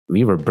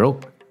we were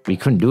broke. We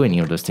couldn't do any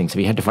of those things.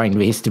 We had to find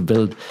ways to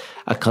build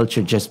a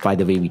culture just by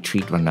the way we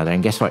treat one another.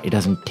 And guess what? It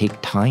doesn't take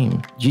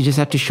time. You just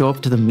have to show up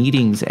to the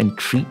meetings and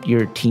treat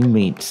your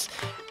teammates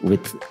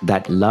with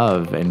that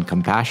love and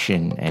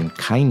compassion and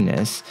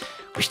kindness,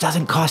 which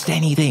doesn't cost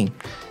anything.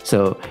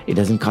 So it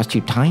doesn't cost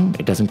you time.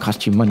 It doesn't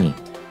cost you money.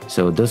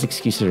 So those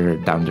excuses are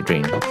down the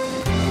drain.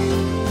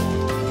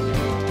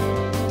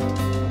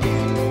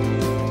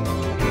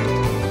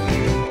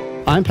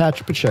 I'm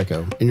Patrick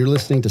Pacheco, and you're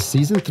listening to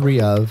Season 3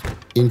 of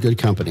In Good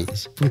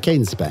Companies from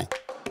Cadence Bank,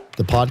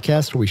 the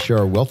podcast where we share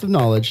our wealth of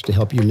knowledge to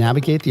help you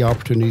navigate the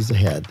opportunities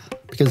ahead,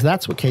 because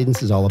that's what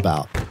Cadence is all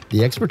about,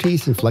 the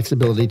expertise and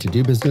flexibility to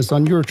do business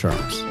on your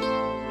terms.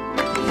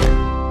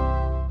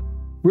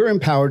 We're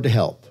empowered to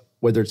help,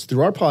 whether it's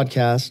through our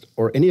podcast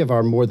or any of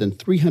our more than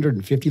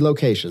 350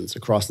 locations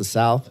across the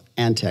South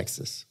and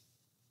Texas.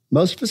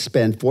 Most of us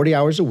spend 40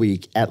 hours a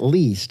week at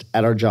least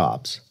at our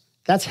jobs.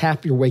 That's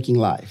half your waking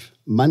life,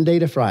 Monday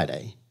to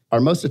Friday. Our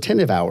most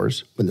attentive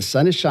hours, when the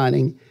sun is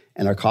shining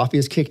and our coffee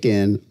is kicked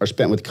in, are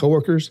spent with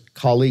coworkers,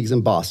 colleagues,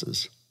 and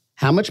bosses.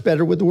 How much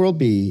better would the world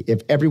be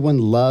if everyone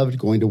loved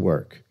going to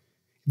work?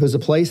 If it was a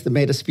place that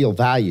made us feel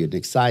valued and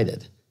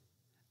excited?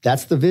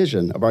 That's the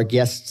vision of our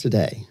guests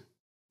today.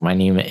 My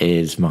name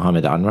is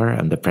Mohammed Anwar.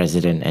 I'm the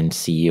president and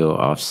CEO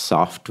of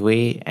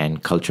Softway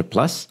and Culture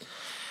Plus.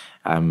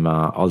 I'm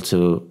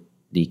also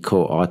the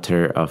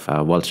co-author of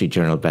a Wall Street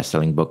Journal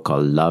bestselling book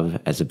called Love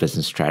as a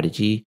Business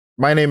Strategy.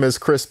 My name is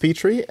Chris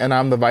Petrie, and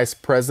I'm the vice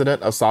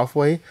president of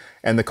Softway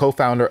and the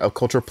co-founder of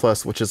Culture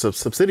Plus, which is a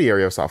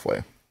subsidiary of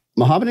Softway.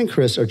 Mohammed and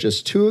Chris are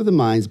just two of the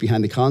minds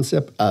behind the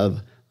concept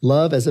of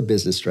love as a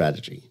business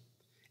strategy.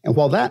 And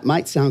while that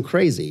might sound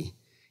crazy,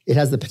 it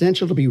has the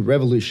potential to be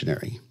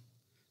revolutionary.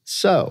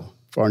 So,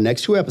 for our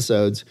next two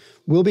episodes,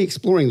 we'll be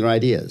exploring their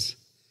ideas.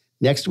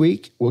 Next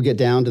week, we'll get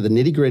down to the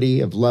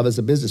nitty-gritty of love as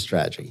a business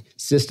strategy,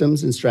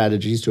 systems and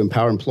strategies to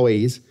empower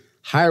employees,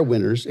 hire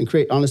winners, and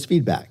create honest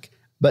feedback.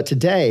 But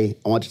today,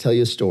 I want to tell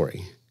you a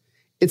story.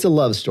 It's a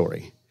love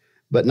story,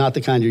 but not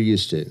the kind you're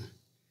used to.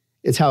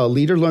 It's how a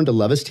leader learned to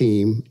love his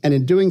team, and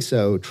in doing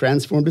so,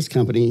 transformed his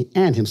company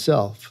and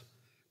himself.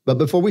 But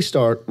before we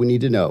start, we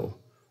need to know,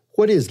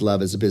 what is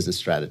love as a business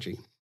strategy?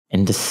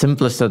 In the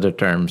simplest of the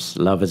terms,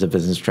 love as a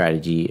business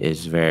strategy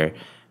is where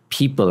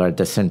people are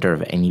the center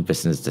of any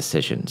business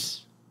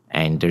decisions.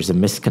 And there's a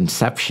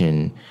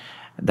misconception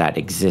that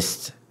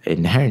exists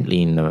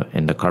inherently in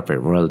the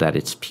corporate world that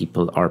it's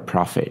people or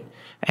profit.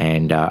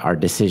 And our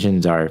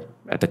decisions are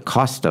at the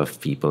cost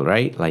of people,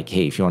 right? Like,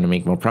 hey, if you want to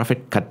make more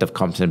profit, cut the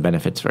comps and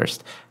benefits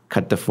first,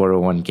 cut the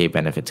 401k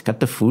benefits, cut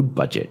the food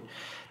budget.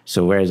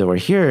 So whereas over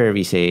here,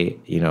 we say,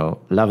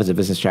 love as a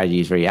business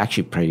strategy is where you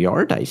actually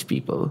prioritize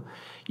people.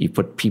 You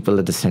put people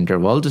at the center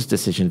of all those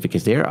decisions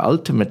because they are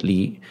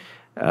ultimately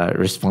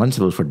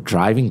responsible for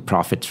driving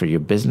profits for your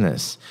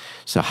business.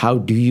 So how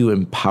do you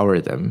empower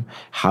them?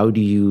 How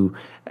do you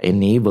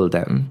enable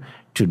them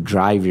to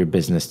drive your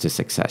business to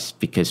success?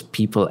 Because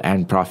people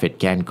and profit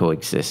can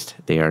coexist.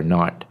 They are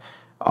not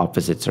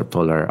opposites or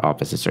polar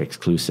opposites or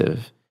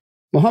exclusive.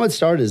 Mohammed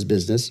started his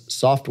business,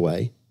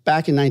 Softway,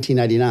 back in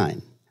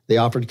 1999. They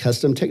offered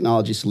custom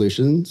technology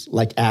solutions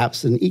like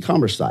apps and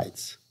e-commerce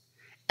sites.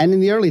 And in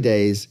the early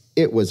days,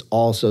 it was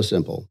all so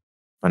simple.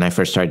 When I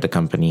first started the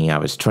company, I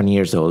was 20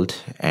 years old,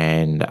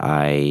 and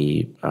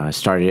I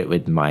started it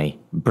with my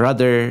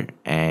brother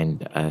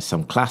and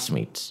some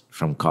classmates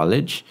from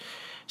college.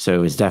 So it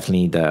was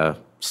definitely the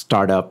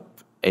startup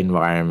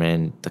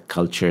environment, the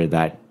culture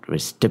that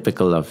was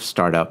typical of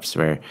startups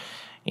where,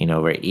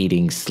 we're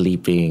eating,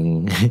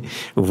 sleeping,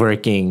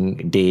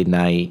 working day,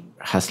 night,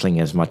 hustling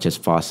as much as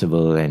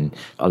possible, and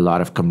a lot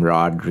of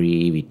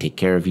camaraderie. We take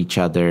care of each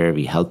other,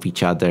 we help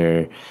each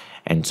other,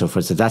 and so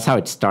forth. So that's how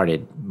it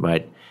started.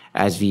 But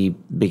as we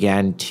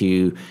began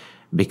to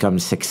become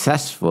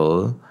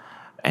successful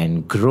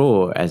and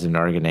grow as an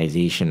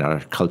organization,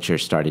 our culture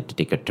started to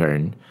take a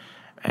turn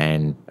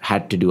and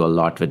had to do a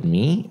lot with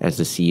me as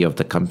the CEO of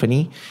the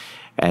company.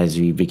 As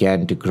we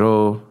began to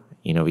grow,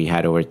 we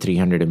had over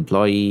 300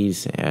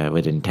 employees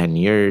within 10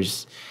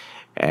 years.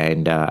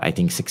 And I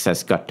think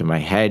success got to my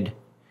head.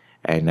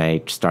 And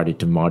I started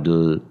to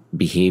model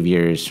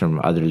behaviors from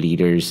other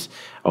leaders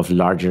of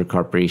larger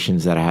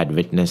corporations that I had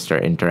witnessed or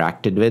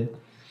interacted with.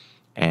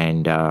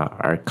 And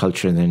our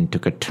culture then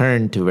took a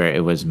turn to where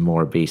it was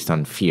more based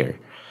on fear.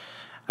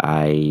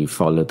 I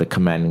followed the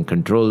command and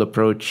control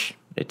approach.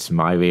 It's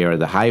my way or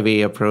the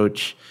highway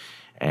approach,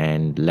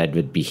 and led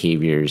with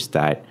behaviors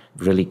that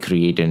really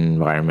create an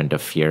environment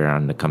of fear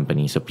around the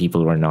company. So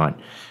people were not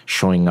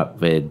showing up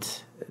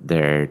with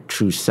their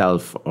true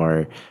self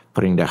or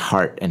putting their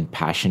heart and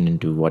passion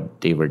into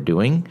what they were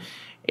doing.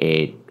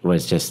 It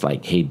was just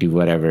like, hey, do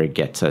whatever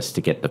gets us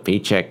to get the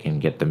paycheck and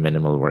get the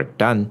minimal work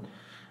done.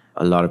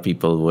 A lot of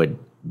people would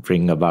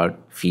bring about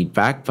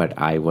feedback, but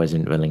I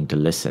wasn't willing to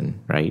listen,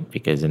 right?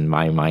 Because in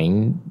my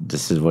mind,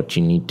 this is what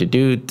you need to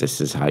do. This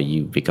is how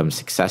you become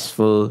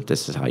successful.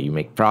 This is how you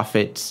make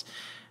profits.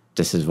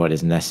 This is what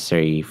is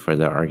necessary for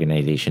the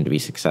organization to be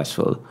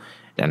successful.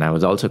 And I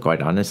was also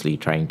quite honestly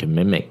trying to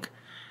mimic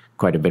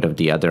quite a bit of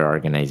the other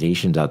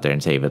organizations out there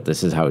and say, but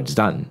this is how it's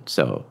done.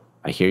 So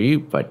I hear you,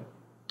 but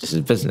this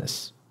is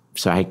business.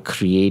 So I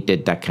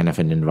created that kind of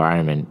an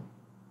environment,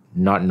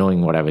 not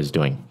knowing what I was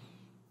doing.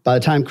 By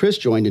the time Chris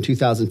joined in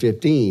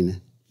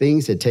 2015,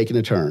 things had taken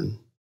a turn.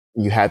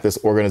 You had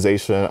this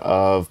organization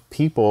of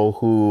people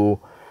who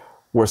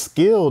were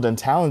skilled and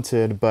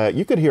talented, but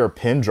you could hear a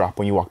pin drop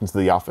when you walked into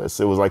the office.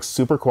 It was like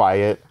super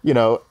quiet. You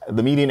know,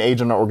 the median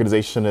age in our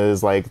organization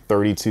is like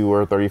 32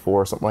 or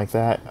 34 or something like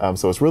that.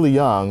 So it's really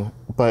young,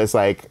 but it's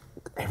like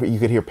you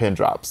could hear pin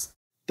drops.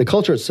 The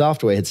culture at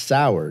Softway had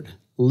soured,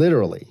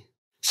 literally.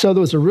 So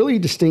there was a really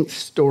distinct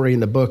story in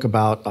the book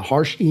about a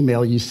harsh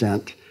email you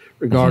sent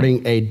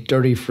regarding a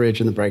dirty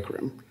fridge in the break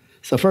room.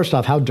 So first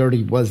off, how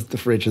dirty was the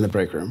fridge in the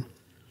break room?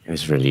 It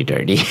was really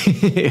dirty.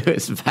 It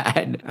was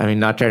bad. I mean,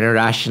 not trying to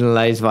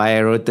rationalize why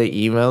I wrote the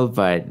email,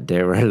 but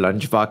there were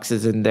lunch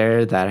boxes in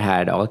there that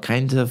had all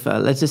kinds of,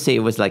 let's just say it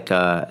was like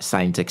a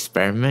science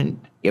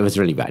experiment. It was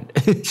really bad.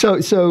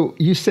 So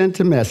you sent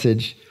a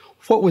message.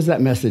 What was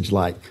that message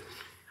like?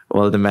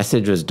 Well, the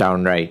message was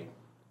downright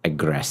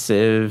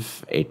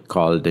aggressive. It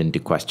called into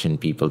question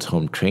people's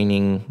home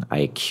training. I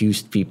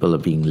accused people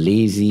of being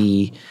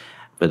lazy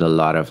with a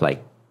lot of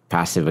like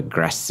passive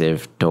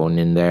aggressive tone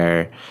in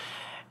there.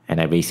 And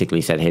I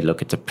basically said, hey,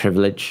 look, it's a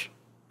privilege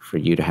for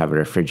you to have a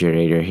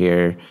refrigerator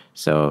here.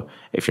 So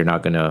if you're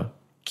not going to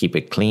keep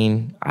it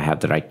clean, I have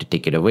the right to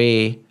take it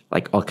away,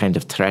 like all kinds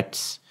of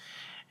threats.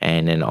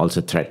 And then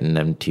also threaten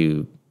them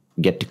to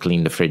get to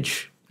clean the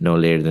fridge no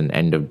later than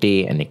end of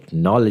day and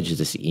acknowledge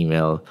this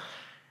email,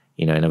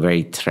 in a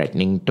very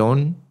threatening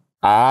tone.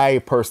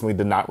 I personally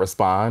did not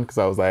respond because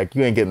I was like,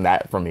 you ain't getting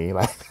that from me.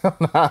 Like,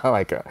 I'm not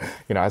like,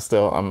 I'm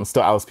still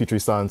Alice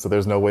Petree's son, so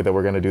there's no way that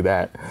we're going to do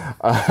that.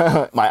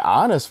 My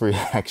honest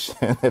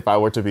reaction, if I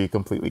were to be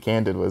completely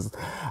candid, was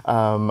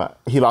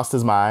he lost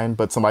his mind,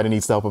 but somebody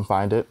needs to help him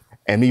find it.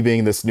 And me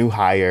being this new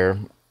hire,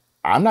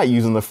 I'm not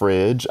using the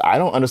fridge. I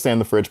don't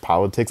understand the fridge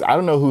politics. I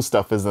don't know whose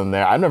stuff is in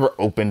there. I've never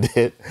opened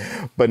it,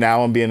 but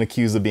now I'm being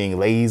accused of being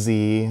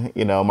lazy.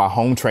 My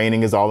home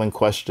training is all in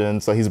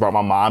question. So he's brought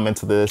my mom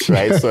into this,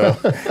 right? So,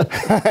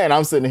 and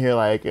I'm sitting here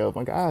like, oh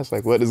my gosh,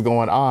 like what is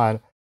going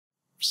on?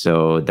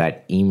 So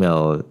that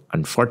email,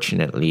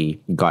 unfortunately,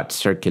 got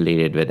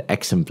circulated with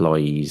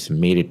ex-employees,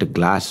 made it to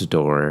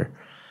Glassdoor,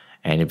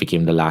 and it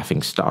became the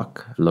laughing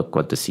stock. Look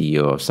what the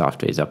CEO of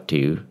Softway is up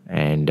to.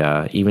 And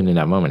even in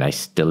that moment, I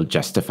still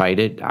justified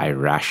it. I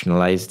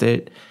rationalized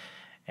it.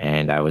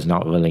 And I was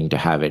not willing to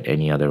have it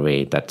any other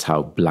way. That's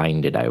how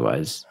blinded I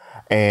was.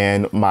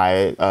 And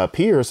my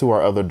peers, who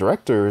are other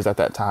directors at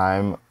that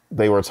time,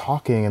 they were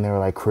talking and they were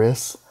like,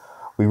 Chris,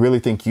 we really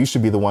think you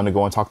should be the one to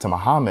go and talk to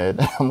Mohammed.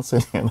 I'm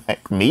sitting here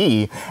like,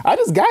 me? I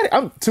just got it.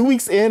 I'm 2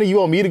 weeks in and you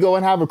want me to go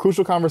and have a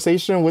crucial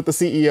conversation with the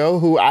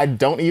CEO who I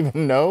don't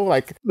even know?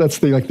 Like, that's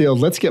the old,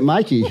 let's get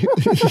Mikey.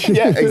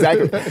 Yeah,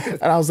 exactly.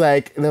 And I was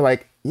like, they're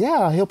like,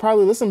 yeah, he'll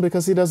probably listen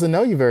because he doesn't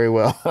know you very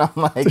well. And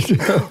I'm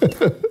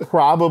like,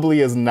 probably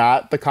is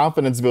not the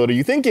confidence builder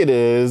you think it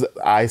is.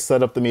 I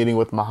set up the meeting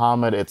with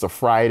Mohammed. It's a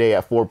Friday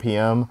at 4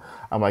 p.m.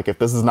 I'm like, if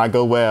this does not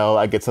go well,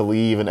 I get to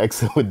leave and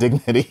exit with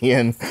dignity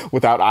and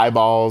without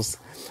eyeballs.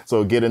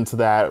 So get into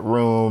that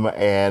room,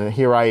 and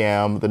here I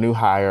am, the new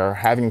hire,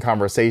 having a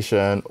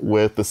conversation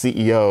with the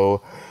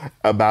CEO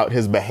about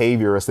his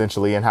behavior,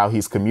 essentially, and how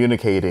he's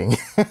communicating.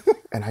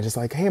 And I just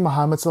like, hey,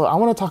 Mohammed, so I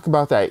want to talk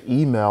about that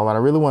email, and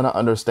I really want to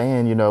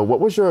understand, what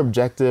was your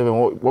objective and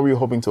what were you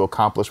hoping to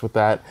accomplish with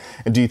that?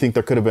 And do you think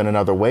there could have been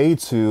another way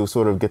to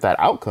sort of get that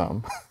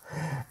outcome?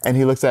 And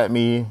he looks at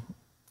me,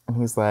 and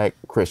he's like,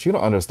 Chris, you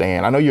don't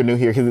understand. I know you're new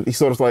here. He's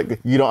sort of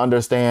like, you don't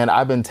understand.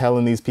 I've been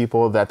telling these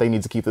people that they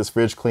need to keep this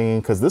fridge clean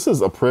because this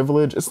is a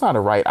privilege. It's not a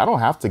right. I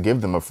don't have to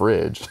give them a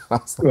fridge. I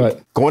was like,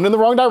 right. Going in the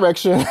wrong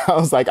direction. I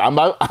was like, I'm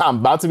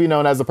about to be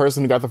known as the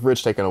person who got the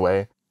fridge taken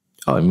away.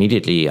 Oh,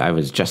 immediately I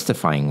was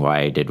justifying why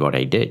I did what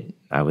I did.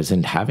 I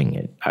wasn't having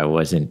it. I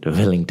wasn't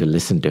willing to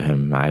listen to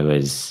him. I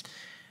was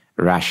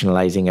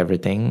rationalizing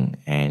everything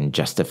and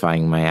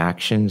justifying my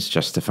actions,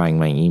 justifying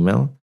my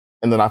email.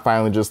 And then I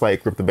finally just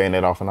like ripped the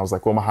Band-Aid off and I was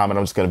like, well, Mohammed,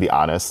 I'm just going to be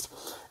honest.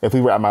 If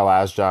we were at my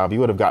last job, you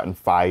would have gotten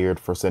fired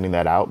for sending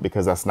that out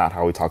because that's not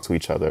how we talk to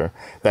each other.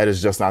 That is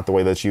just not the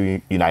way that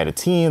you unite a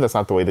team. That's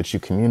not the way that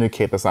you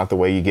communicate. That's not the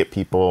way you get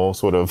people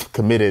sort of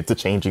committed to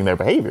changing their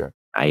behavior.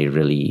 I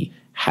really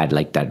had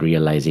like that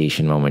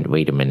realization moment.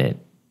 Wait a minute,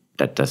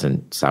 that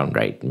doesn't sound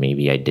right.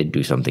 Maybe I did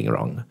do something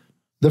wrong.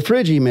 The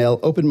fridge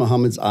email opened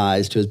Mohammed's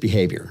eyes to his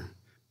behavior,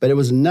 but it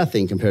was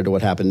nothing compared to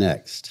what happened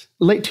next.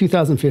 Late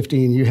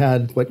 2015, you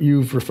had what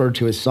you've referred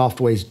to as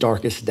Softway's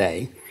darkest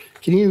day.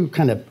 Can you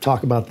kind of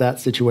talk about that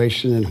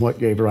situation and what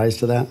gave rise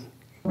to that?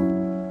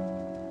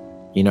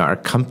 Our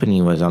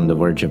company was on the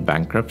verge of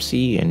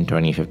bankruptcy in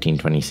 2015,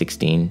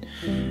 2016.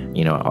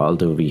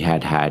 Although we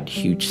had had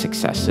huge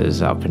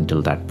successes up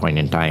until that point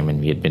in time, and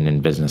we had been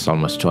in business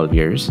almost 12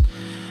 years,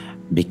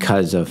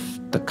 because of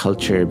the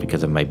culture,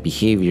 because of my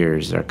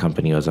behaviors, our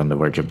company was on the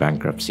verge of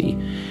bankruptcy.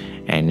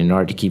 And in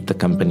order to keep the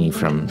company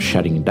from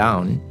shutting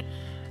down,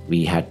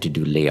 we had to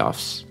do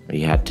layoffs. We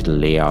had to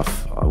lay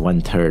off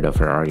 1/3 of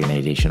our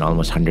organization,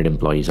 almost 100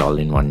 employees all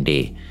in one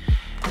day.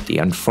 The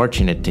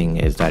unfortunate thing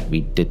is that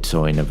we did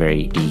so in a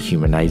very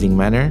dehumanizing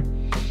manner.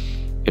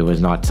 It was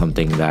not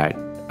something that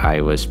I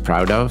was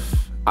proud of.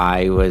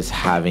 I was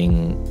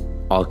having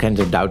all kinds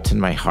of doubts in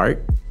my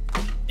heart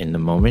in the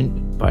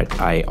moment, but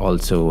I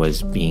also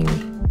was being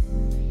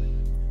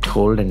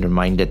told and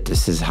reminded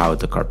this is how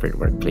the corporate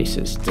workplace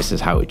is. This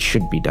is how it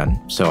should be done.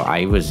 So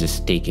I was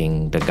just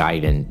taking the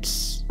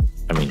guidance.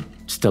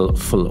 Still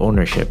full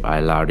ownership. I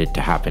allowed it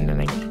to happen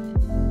and I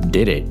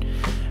did it.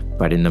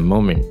 But in the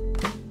moment,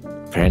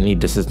 apparently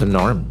this is the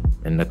norm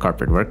in the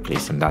corporate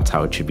workplace and that's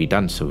how it should be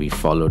done. So we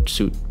followed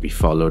suit. We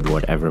followed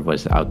whatever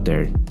was out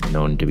there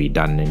known to be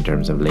done in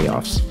terms of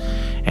layoffs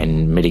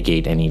and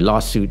mitigate any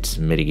lawsuits,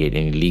 mitigate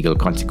any legal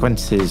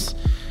consequences,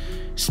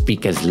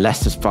 speak as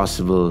less as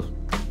possible,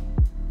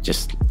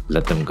 just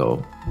let them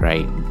go,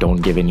 right?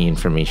 Don't give any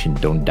information,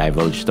 don't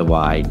divulge the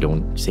why,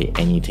 don't say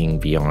anything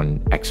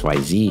beyond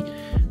XYZ.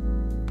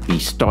 Be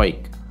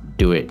stoic,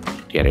 do it,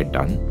 get it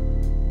done.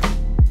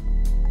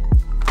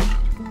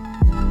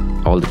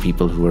 All the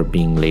people who were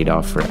being laid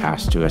off were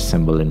asked to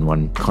assemble in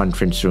one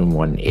conference room,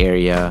 one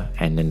area,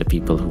 and then the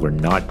people who were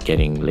not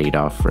getting laid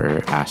off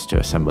were asked to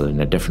assemble in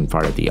a different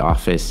part of the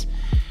office.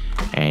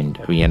 And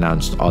we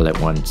announced all at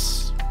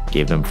once,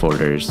 gave them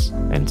folders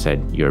and said,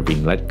 you're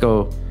being let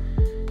go.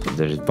 So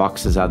there's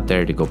boxes out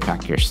there to go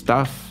pack your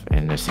stuff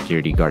and a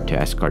security guard to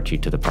escort you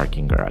to the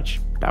parking garage.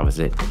 That was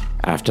it.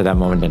 After that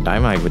moment in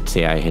time, I would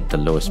say I hit the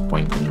lowest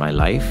point in my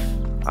life.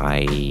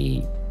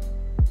 I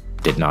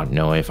did not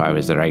know if I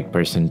was the right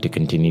person to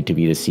continue to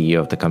be the CEO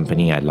of the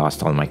company. I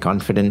lost all my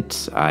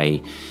confidence.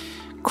 I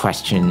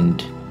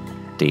questioned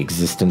the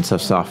existence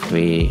of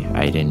Softway.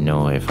 I didn't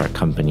know if our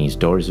company's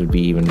doors would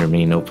be even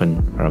remain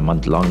open for a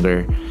month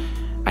longer.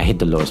 I hit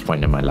the lowest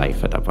point in my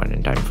life at that point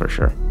in time, for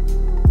sure.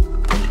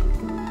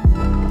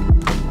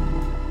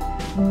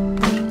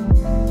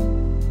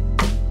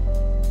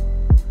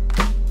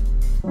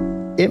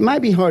 It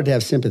might be hard to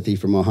have sympathy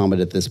for Mohammed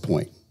at this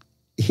point.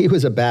 He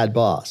was a bad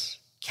boss,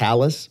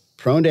 callous,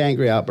 prone to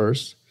angry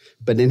outbursts,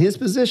 but in his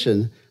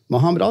position,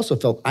 Mohammed also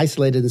felt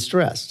isolated and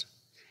stressed.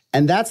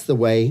 And that's the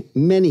way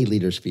many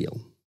leaders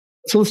feel.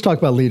 So let's talk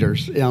about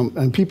leaders.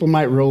 And people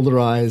might roll their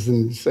eyes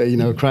and say,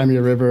 cry me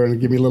a river and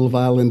give me a little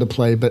violin to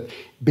play. But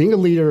being a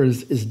leader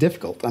is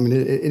difficult.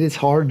 It is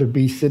hard to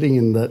be sitting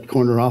in that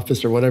corner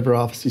office or whatever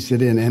office you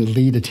sit in and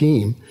lead a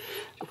team.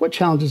 What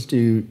challenges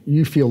do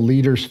you feel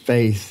leaders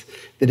face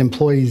that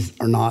employees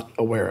are not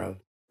aware of?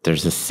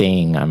 There's a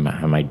saying, I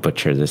might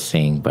butcher this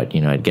saying, but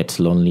it gets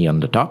lonely on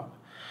the top.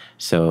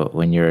 So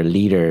when you're a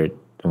leader,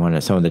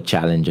 some of the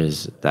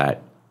challenges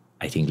that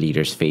I think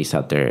leaders face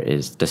out there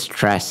is the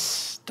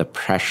stress, the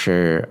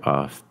pressure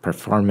of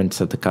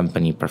performance of the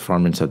company,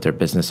 performance of their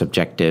business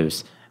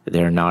objectives.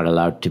 They're not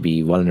allowed to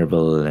be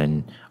vulnerable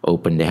and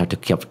open. They have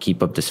to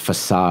keep up this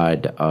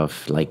facade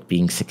of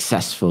being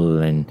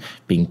successful and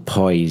being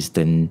poised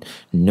and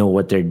know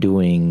what they're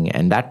doing.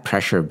 And that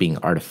pressure of being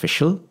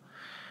artificial,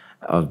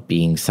 of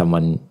being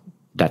someone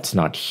that's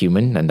not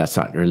human and that's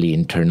not really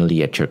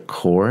internally at your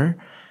core,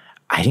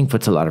 I think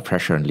puts a lot of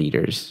pressure on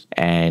leaders.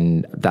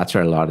 And that's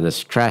where a lot of the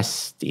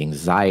stress, the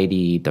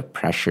anxiety, the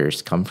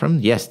pressures come from.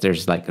 Yes,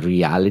 there's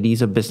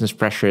realities of business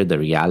pressure, the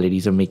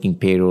realities of making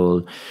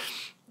payroll,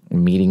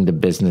 meeting the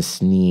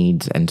business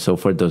needs and so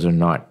forth. Those are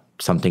not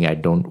something I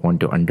don't want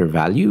to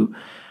undervalue,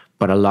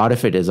 but a lot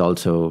of it is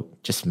also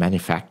just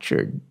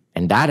manufactured.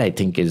 And that I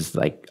think is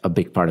a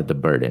big part of the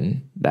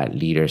burden that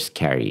leaders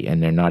carry,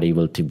 and they're not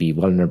able to be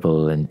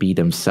vulnerable and be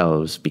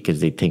themselves because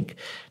they think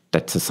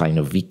that's a sign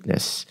of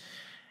weakness.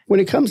 When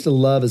it comes to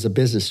love as a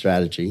business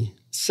strategy,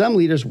 some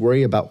leaders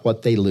worry about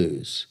what they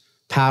lose: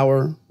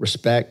 power,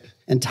 respect,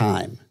 and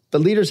time.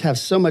 But leaders have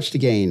so much to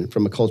gain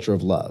from a culture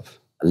of love.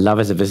 Love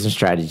as a business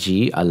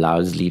strategy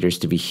allows leaders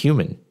to be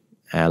human,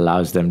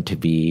 allows them to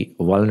be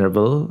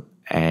vulnerable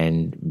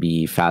and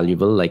be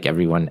fallible like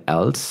everyone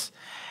else.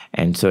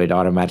 And so it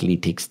automatically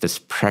takes this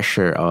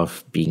pressure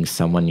of being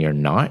someone you're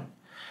not.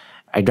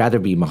 I'd rather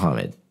be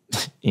Mohammed,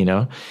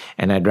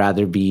 and I'd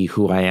rather be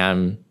who I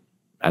am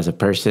as a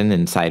person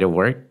inside of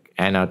work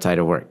and outside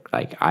of work.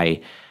 I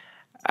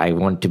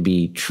want to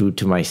be true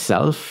to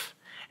myself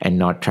and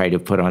not try to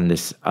put on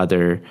this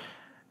other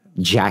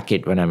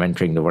jacket when I'm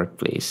entering the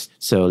workplace.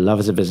 So love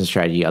as a business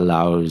strategy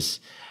allows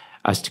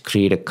us to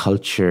create a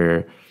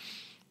culture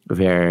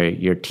where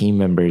your team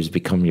members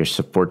become your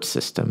support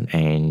system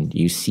and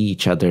you see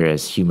each other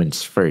as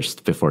humans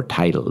first before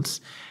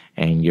titles.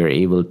 And you're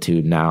able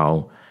to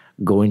now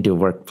go into a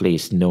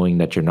workplace knowing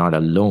that you're not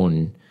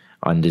alone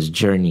on this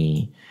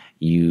journey.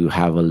 You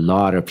have a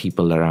lot of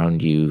people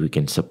around you who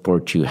can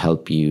support you,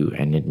 help you,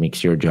 and it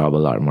makes your job a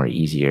lot more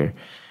easier.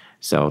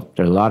 So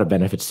there are a lot of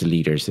benefits to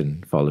leaders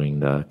in following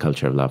the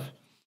culture of love.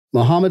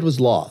 Mohammed was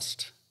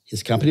lost.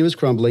 His company was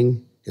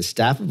crumbling, his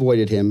staff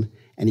avoided him,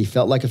 and he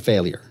felt like a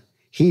failure.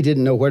 He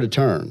didn't know where to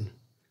turn,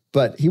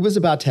 but he was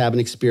about to have an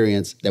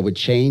experience that would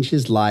change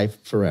his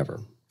life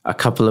forever. A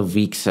couple of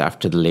weeks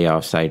after the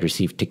layoffs, I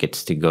received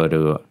tickets to go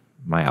to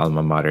my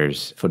alma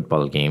mater's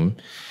football game.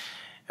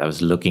 I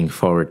was looking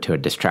forward to a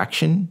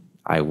distraction.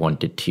 I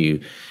wanted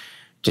to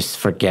just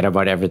forget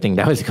about everything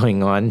that was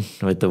going on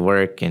with the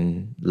work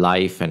and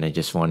life. And I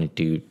just wanted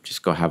to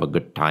just go have a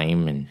good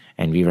time.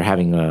 And we were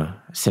having a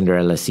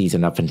Cinderella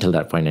season up until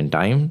that point in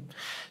time.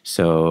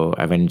 So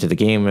I went into the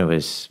game.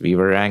 We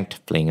were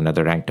ranked, playing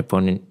another ranked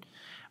opponent.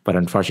 But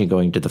unfortunately,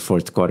 going to the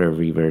fourth quarter,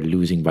 we were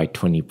losing by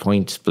 20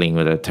 points, playing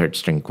with a third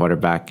string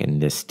quarterback,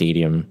 and the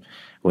stadium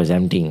was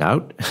emptying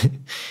out.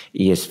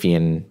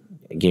 ESPN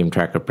Game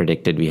Tracker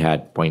predicted we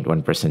had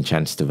 0.1%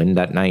 chance to win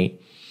that night.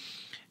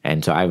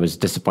 And so I was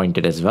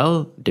disappointed as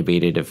well,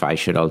 debated if I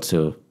should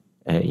also,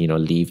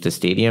 leave the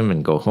stadium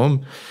and go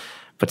home.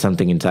 But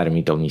something inside of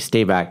me told me,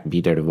 stay back, be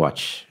there to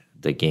watch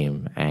the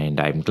game. And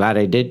I'm glad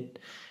I did,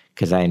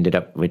 because I ended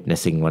up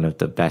witnessing one of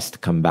the best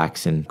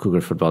comebacks in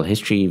Cougar football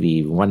history.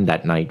 We won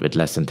that night with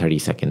less than 30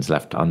 seconds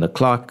left on the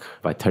clock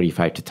by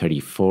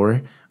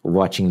 35-34.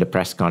 Watching the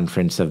press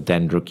conference of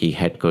then rookie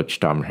head coach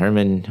Tom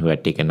Herman, who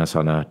had taken us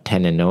on a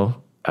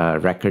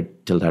 10-0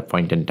 record till that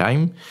point in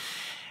time.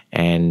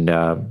 And,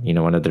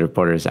 one of the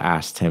reporters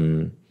asked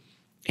him,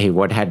 hey,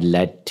 what had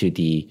led to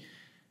the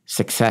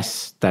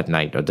success that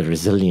night, or the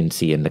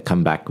resiliency and the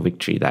comeback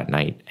victory that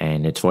night?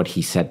 And it's what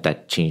he said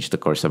that changed the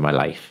course of my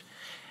life.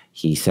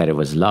 He said it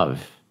was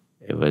love.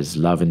 It was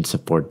love and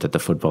support that the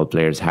football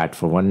players had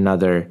for one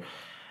another.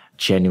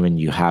 Genuine,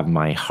 you have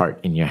my heart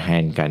in your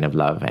hand kind of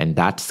love. And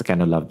that's the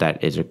kind of love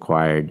that is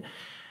required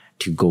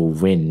to go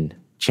win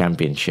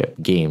championship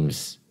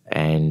games.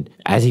 And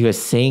as he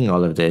was saying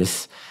all of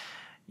this,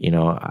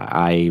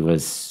 I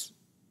was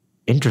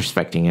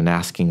introspecting and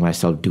asking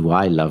myself, do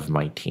I love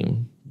my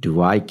team?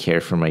 Do I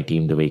care for my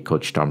team the way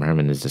Coach Tom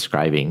Herman is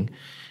describing?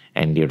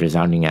 And the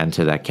resounding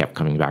answer that kept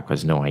coming back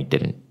was, no, I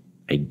didn't.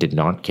 I did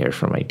not care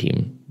for my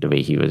team the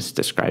way he was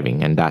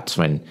describing. And that's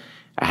when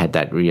I had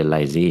that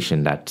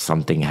realization that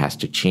something has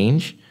to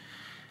change.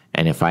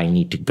 And if I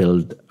need to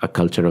build a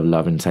culture of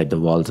love inside the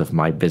walls of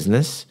my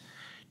business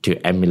to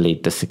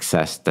emulate the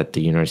success that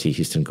the University of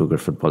Houston Cougar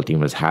football team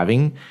was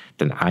having,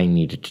 then I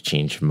needed to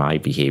change my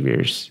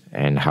behaviors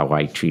and how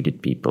I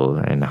treated people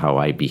and how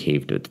I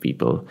behaved with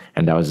people.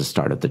 And that was the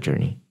start of the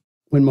journey.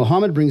 When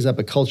Mohammed brings up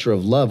a culture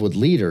of love with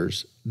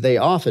leaders, they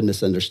often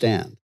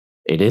misunderstand.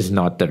 It is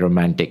not the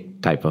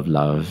romantic type of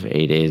love.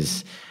 It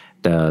is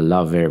the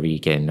love where we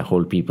can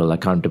hold people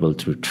accountable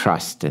through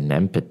trust and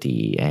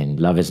empathy. And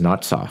love is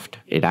not soft.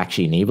 It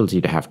actually enables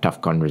you to have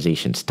tough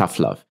conversations, tough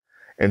love.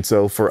 And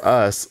so for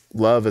us,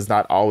 love is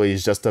not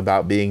always just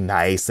about being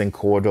nice and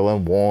cordial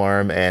and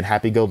warm and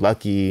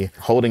happy-go-lucky,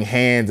 holding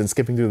hands and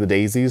skipping through the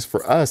daisies.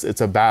 For us,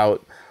 it's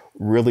about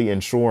really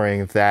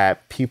ensuring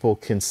that people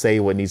can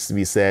say what needs to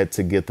be said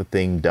to get the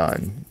thing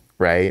done,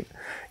 right?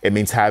 It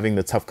means having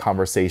the tough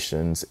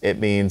conversations. It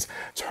means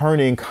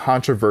turning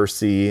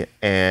controversy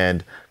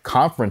and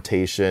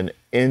confrontation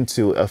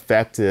into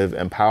effective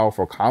and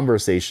powerful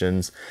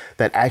conversations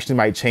that actually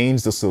might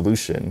change the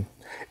solution.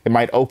 It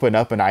might open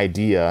up an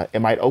idea. It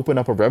might open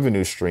up a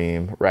revenue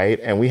stream, right?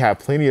 And we have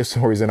plenty of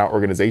stories in our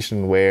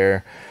organization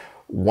where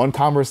one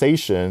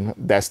conversation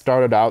that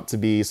started out to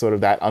be sort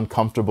of that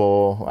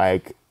uncomfortable,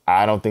 like,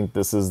 I don't think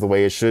this is the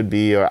way it should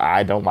be, or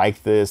I don't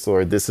like this,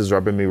 or this is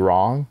rubbing me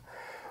wrong,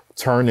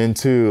 turn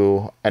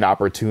into an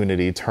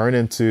opportunity, turn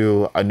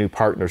into a new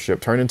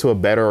partnership, turn into a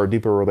better or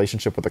deeper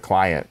relationship with a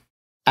client.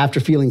 After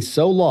feeling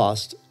so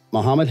lost,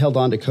 Mohammed held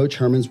on to Coach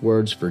Herman's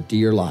words for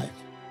dear life.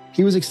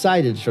 He was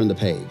excited to turn the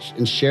page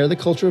and share the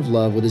culture of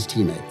love with his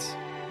teammates.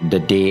 The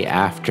day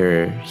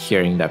after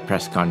hearing that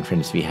press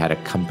conference, we had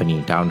a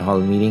company town hall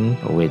meeting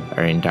with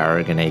our entire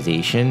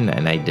organization,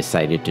 and I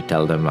decided to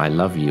tell them, I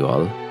love you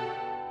all.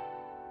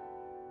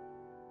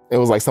 It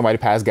was like somebody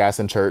passed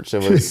gas in church.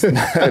 It was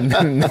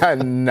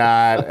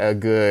not a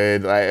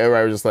good, like,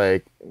 everybody was just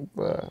like,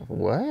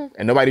 what?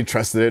 And nobody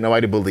trusted it.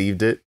 Nobody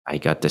believed it. I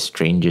got the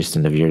strangest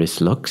and the weirdest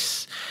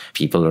looks.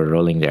 People were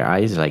rolling their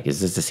eyes like,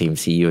 is this the same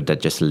CEO that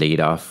just laid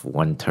off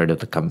 1/3 of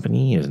the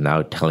company, is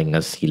now telling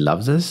us he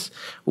loves us?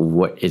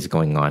 What is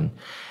going on?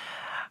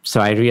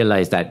 So I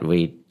realized that,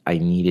 wait, I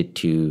needed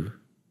to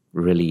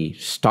really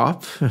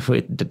stop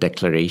with the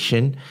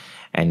declaration,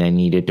 and I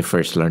needed to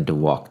first learn to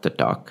walk the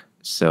talk.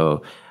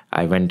 So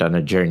I went on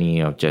a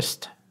journey of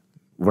just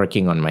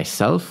working on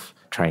myself,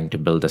 trying to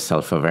build a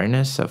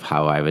self-awareness of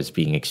how I was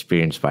being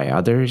experienced by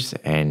others,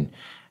 and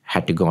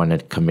had to go on a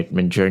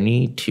commitment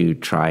journey to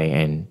try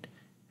and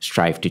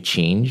strive to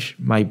change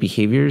my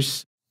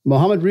behaviors.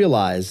 Mohammed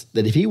realized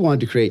that if he wanted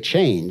to create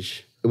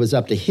change, it was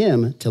up to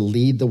him to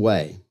lead the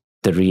way.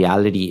 The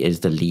reality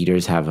is the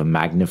leaders have a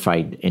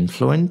magnified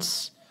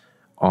influence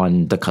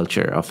on the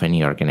culture of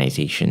any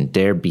organization.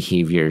 Their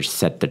behaviors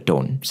set the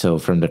tone. So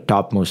from the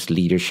topmost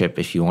leadership,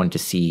 if you want to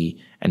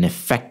see an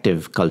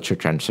effective culture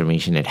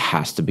transformation, it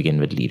has to begin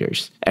with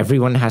leaders.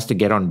 Everyone has to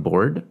get on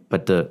board,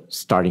 but the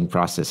starting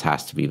process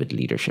has to be with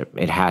leadership.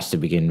 It has to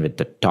begin with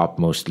the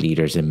topmost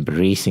leaders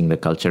embracing the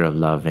culture of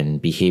love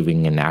and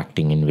behaving and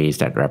acting in ways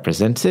that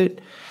represents it,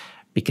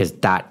 because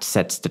that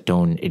sets the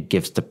tone. It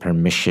gives the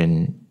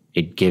permission.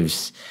 It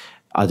gives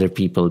other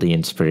people the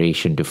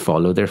inspiration to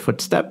follow their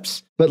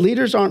footsteps. But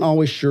leaders aren't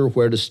always sure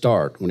where to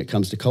start when it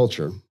comes to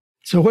culture.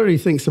 So what do you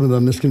think some of the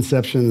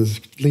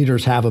misconceptions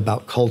leaders have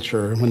about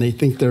culture when they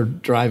think they're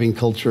driving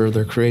culture,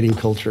 they're creating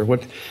culture?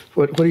 What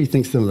do you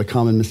think some of the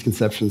common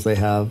misconceptions they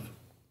have?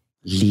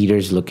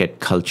 Leaders look at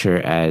culture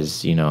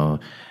as,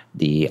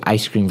 the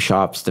ice cream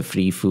shops, the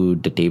free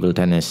food, the table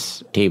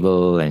tennis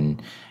table,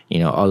 and,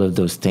 all of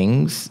those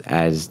things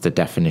as the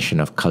definition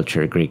of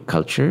culture, great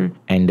culture.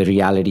 And the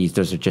reality is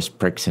those are just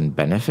perks and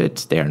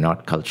benefits. They are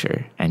not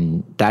culture.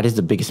 And that is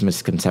the biggest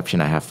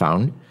misconception I have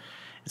found.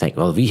 It's like,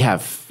 well, we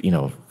have,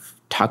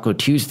 Taco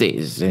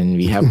Tuesdays and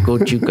we have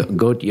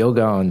goat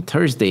yoga on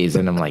Thursdays.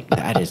 And I'm like,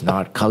 that is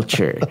not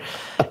culture.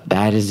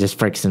 That is just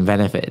perks and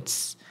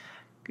benefits.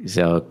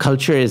 So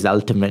culture is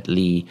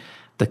ultimately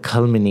the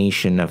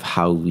culmination of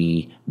how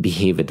we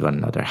behave with one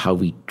another, how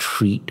we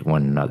treat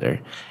one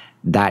another.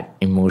 That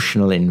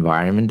emotional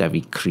environment that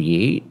we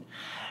create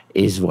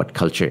is what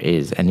culture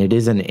is. And it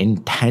is an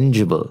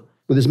intangible.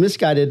 With his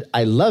misguided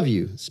 "I love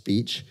you"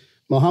 speech,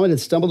 Mohammed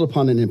had stumbled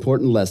upon an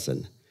important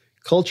lesson.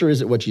 Culture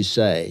isn't what you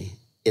say,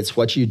 it's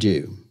what you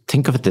do.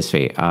 Think of it this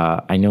way.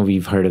 I know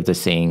we've heard of the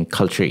saying,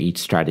 culture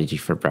eats strategy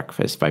for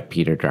breakfast by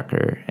Peter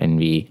Drucker. And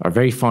we are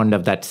very fond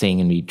of that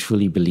saying and we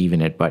truly believe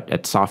in it. But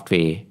at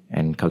Softway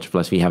and Culture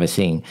Plus, we have a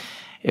saying,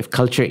 if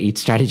culture eats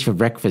strategy for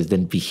breakfast,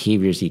 then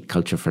behaviors eat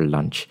culture for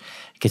lunch.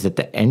 Because at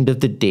the end of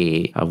the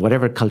day,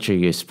 whatever culture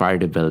you aspire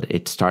to build,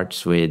 it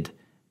starts with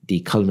the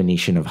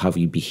culmination of how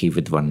we behave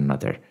with one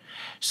another.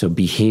 So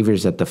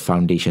behaviors at the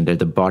foundation, they're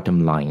the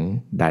bottom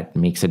line that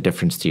makes a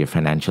difference to your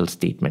financial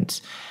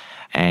statements.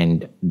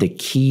 And the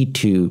key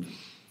to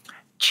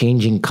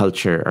changing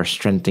culture or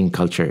strengthening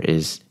culture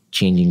is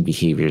changing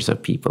behaviors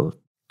of people.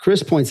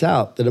 Chris points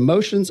out that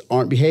emotions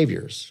aren't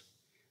behaviors.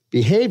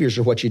 Behaviors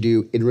are what you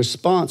do in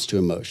response to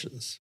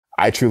emotions.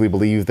 I truly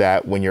believe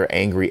that when you're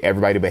angry,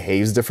 everybody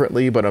behaves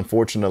differently. But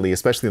unfortunately,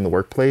 especially in the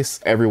workplace,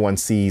 everyone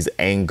sees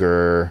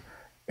anger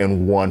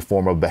in one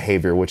form of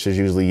behavior, which is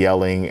usually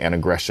yelling and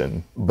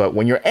aggression. But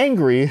when you're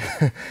angry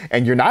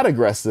and you're not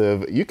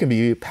aggressive, you can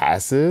be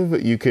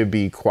passive, you could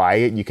be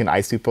quiet, you can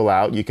ice people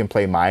out, you can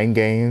play mind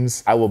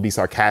games. I will be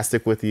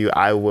sarcastic with you.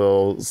 I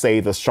will say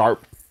the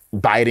sharp,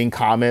 biting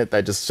comment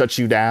that just shuts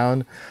you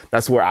down.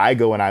 That's where I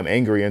go when I'm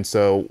angry. And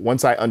so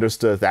once I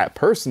understood that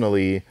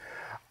personally,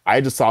 I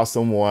just saw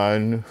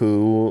someone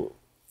who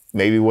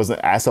maybe wasn't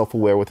as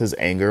self-aware with his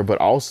anger, but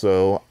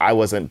also I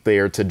wasn't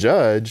there to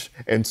judge.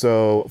 And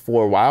so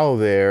for a while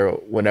there,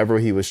 whenever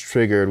he was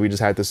triggered, we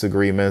just had this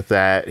agreement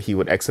that he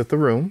would exit the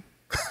room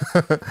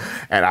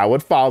and I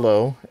would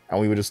follow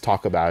and we would just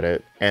talk about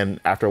it. And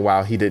after a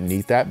while, he didn't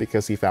need that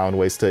because he found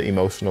ways to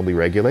emotionally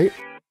regulate.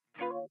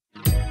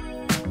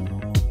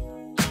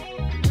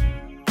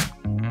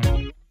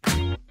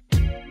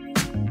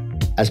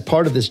 As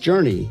part of this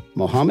journey,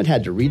 Mohammed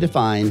had to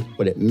redefine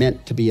what it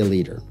meant to be a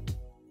leader.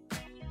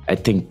 I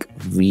think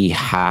we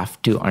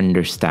have to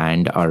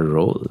understand our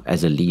role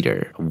as a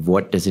leader.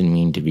 What does it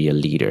mean to be a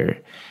leader?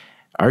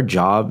 Our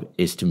job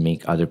is to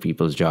make other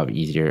people's job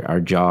easier. Our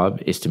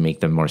job is to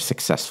make them more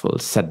successful,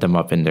 set them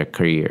up in their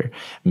career,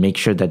 make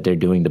sure that they're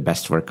doing the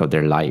best work of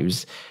their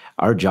lives.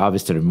 Our job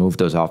is to remove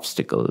those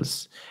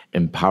obstacles,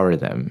 empower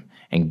them,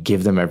 and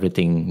give them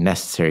everything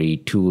necessary,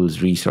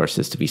 tools,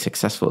 resources to be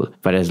successful.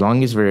 But as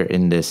long as we're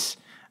in this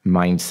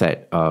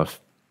mindset of,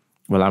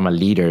 well, I'm a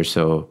leader,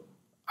 so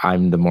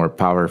I'm the more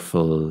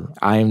powerful,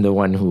 I'm the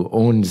one who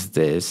owns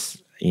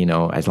this,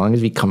 as long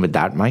as we come with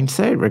that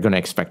mindset, we're going to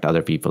expect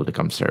other people to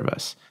come serve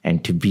us.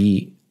 And to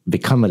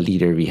become a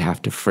leader, we have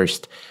to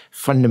first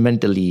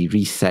fundamentally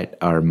reset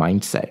our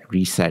mindset,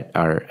 reset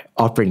our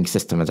operating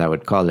system, as I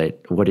would call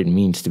it, what it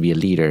means to be a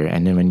leader.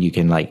 And then when you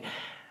can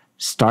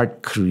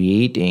start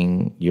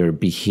creating your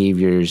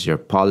behaviors, your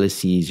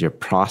policies, your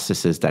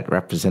processes that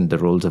represent the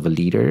roles of a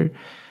leader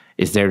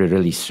is there to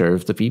really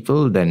serve the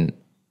people, then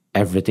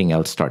everything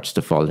else starts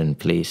to fall in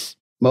place.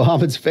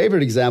 Mohammed's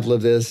favorite example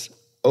of this,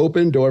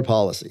 open door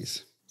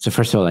policies. So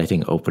first of all, I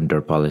think open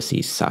door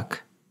policies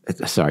suck.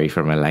 Sorry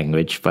for my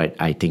language, but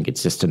I think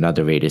it's just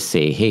another way to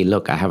say, hey,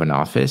 look, I have an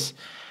office.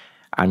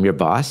 I'm your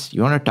boss.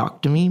 You want to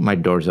talk to me? My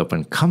door's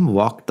open. Come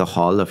walk the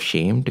hall of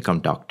shame to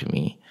come talk to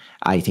me.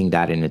 I think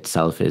that in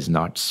itself is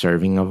not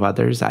serving of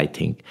others. I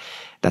think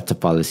that's a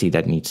policy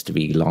that needs to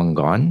be long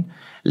gone.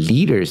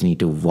 Leaders need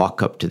to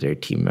walk up to their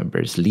team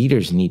members.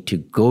 Leaders need to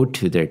go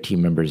to their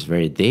team members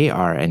where they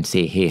are and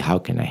say, hey, how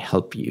can I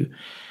help you?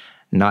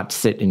 Not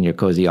sit in your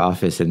cozy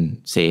office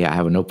and say, I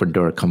have an open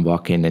door, come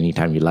walk in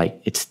anytime you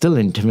like. It's still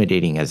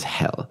intimidating as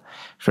hell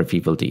for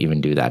people to even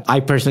do that.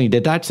 I personally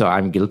did that, so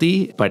I'm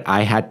guilty, but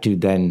I had to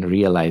then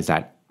realize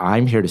that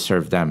I'm here to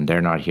serve them.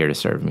 They're not here to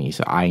serve me,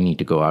 so I need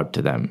to go out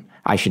to them.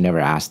 I should never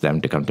ask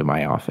them to come to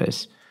my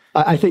office.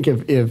 I think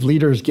if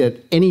leaders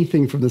get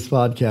anything from this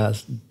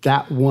podcast,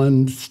 that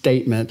one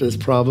statement is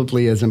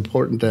probably as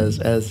important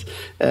as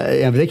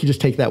if they could just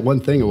take that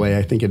one thing away,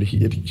 I think it'd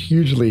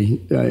hugely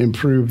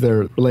improve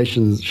their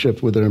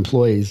relationship with their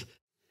employees.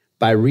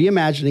 By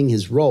reimagining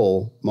his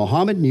role,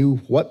 Mohammed knew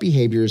what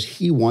behaviors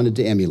he wanted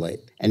to emulate,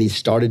 and he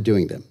started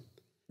doing them.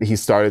 he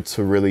started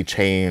to really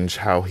change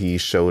how he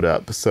showed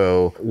up.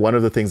 So one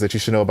of the things that you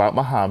should know about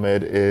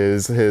Muhammad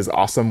is his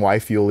awesome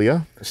wife,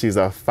 Yulia. She's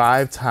a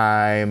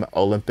 5-time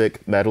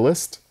Olympic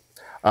medalist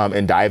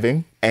in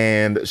diving,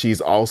 and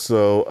she's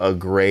also a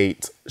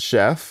great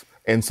chef.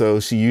 And so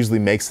she usually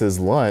makes his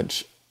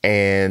lunch,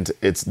 and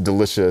it's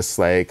delicious,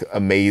 like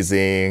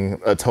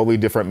amazing, a totally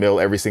different meal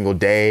every single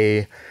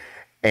day.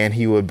 And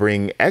he would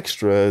bring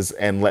extras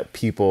and let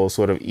people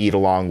sort of eat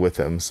along with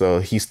him.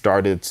 So he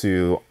started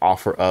to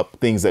offer up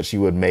things that she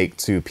would make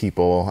to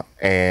people.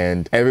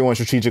 And everyone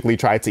strategically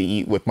tried to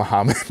eat with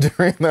Muhammad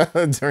during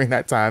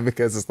that time,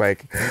 because it's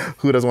like,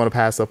 who doesn't want to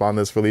pass up on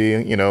this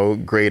really,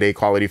 grade A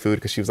quality food,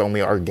 because she was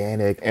only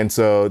organic. And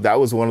so that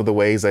was one of the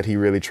ways that he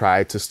really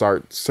tried to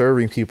start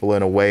serving people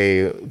in a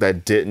way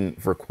that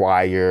didn't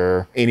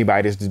require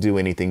anybody to do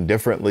anything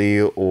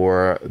differently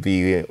or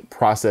the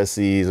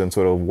processes and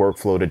sort of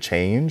workflow to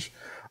change.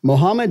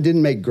 Muhammad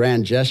didn't make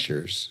grand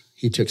gestures.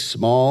 He took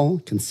small,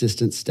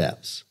 consistent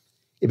steps.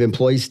 If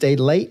employees stayed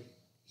late,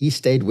 he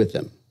stayed with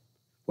them.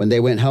 When they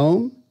went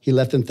home, he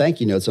left them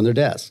thank you notes on their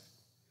desk.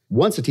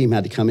 Once a team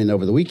had to come in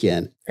over the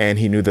weekend. And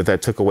he knew that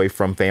that took away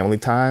from family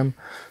time.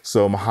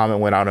 So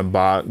Muhammad went out and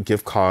bought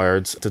gift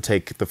cards to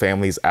take the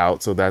families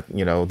out so that,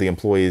 the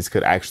employees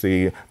could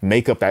actually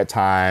make up that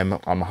time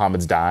on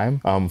Muhammad's dime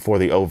for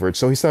the overage.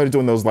 So he started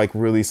doing those like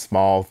really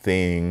small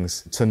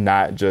things to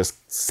not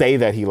just say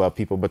that he loved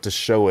people, but to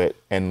show it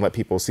and let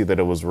people see that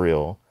it was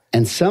real.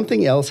 And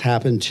something else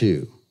happened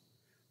too.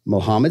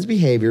 Muhammad's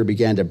behavior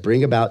began to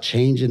bring about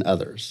change in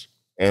others.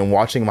 And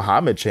watching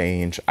Muhammad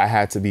change, I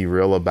had to be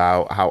real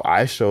about how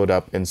I showed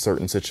up in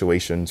certain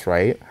situations,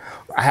 right?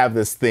 I have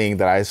this thing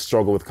that I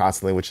struggle with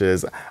constantly, which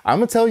is, I'm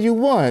gonna tell you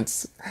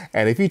once,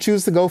 and if you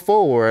choose to go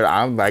forward,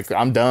 I'm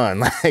done.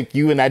 Like,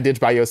 you in that ditch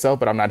by yourself,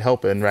 but I'm not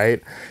helping,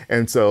 right?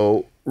 And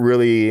so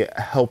really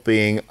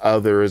helping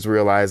others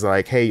realize,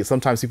 like, hey,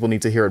 sometimes people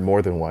need to hear it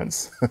more than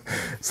once.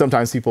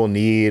 Sometimes people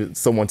need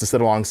someone to sit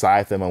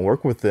alongside them and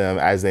work with them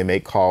as they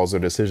make calls or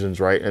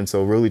decisions, right? And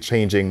so really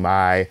changing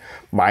my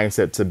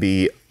mindset to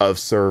be of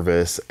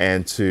service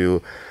and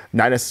to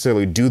not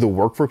necessarily do the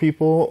work for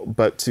people,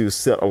 but to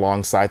sit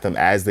alongside them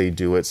as they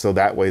do it. So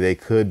that way they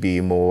could be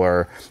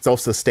more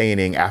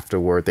self-sustaining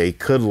afterward. They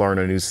could learn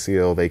a new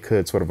skill. They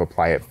could sort of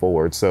apply it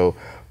forward. So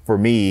for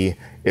me,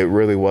 it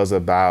really was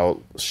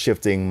about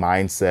shifting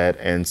mindset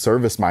and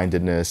service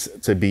mindedness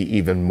to be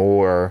even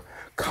more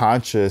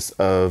conscious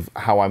of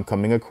how I'm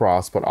coming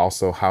across, but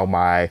also how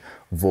my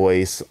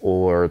voice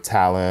or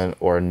talent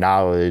or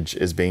knowledge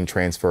is being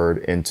transferred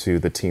into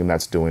the team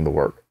that's doing the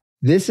work.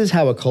 This is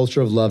how a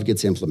culture of love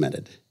gets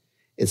implemented.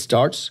 It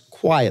starts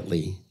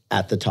quietly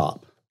at the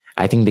top.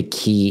 I think the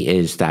key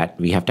is that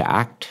we have to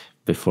act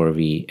before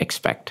we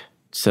expect.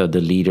 So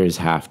the leaders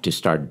have to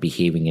start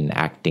behaving and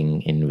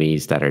acting in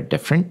ways that are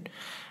different,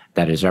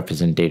 that is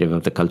representative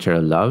of the culture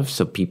of love,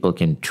 so people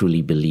can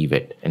truly believe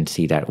it and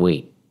see that,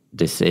 wait,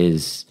 this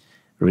is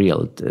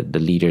real. The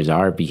leaders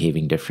are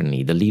behaving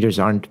differently. The leaders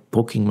aren't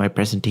poking my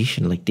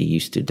presentation like they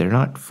used to. They're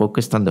not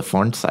focused on the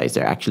font size.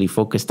 They're actually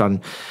focused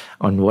on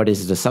what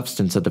is the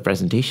substance of the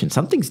presentation.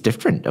 Something's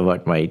different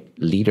about my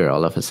leader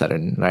all of a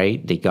sudden,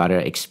 right? They got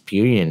to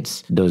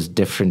experience those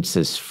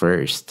differences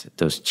first,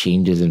 those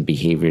changes in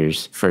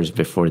behaviors first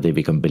before they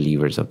become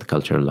believers of the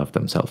culture of love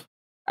themselves.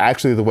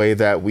 Actually, the way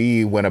that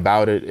we went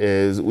about it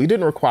is we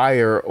didn't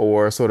require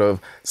or sort of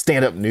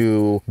stand up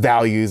new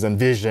values and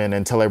vision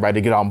and tell everybody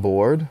to get on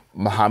board.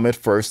 Muhammad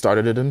first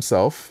started it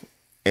himself.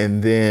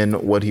 And then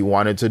what he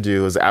wanted to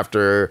do is,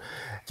 after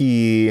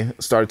he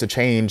started to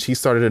change, he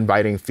started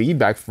inviting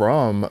feedback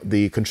from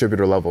the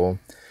contributor level.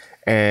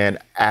 And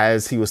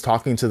as he was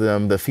talking to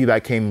them, the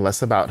feedback came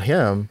less about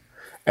him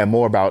and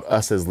more about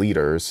us as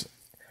leaders.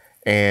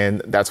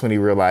 And that's when he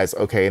realized,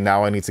 okay,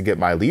 now I need to get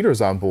my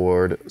leaders on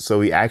board.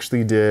 So he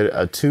actually did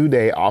a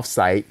 2-day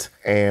offsite,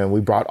 and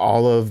we brought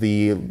all of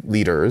the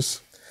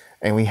leaders,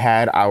 and we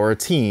had our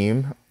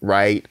team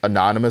write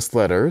anonymous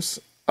letters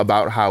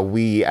about how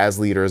we as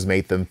leaders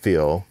made them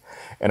feel.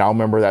 And I'll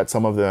remember that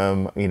some of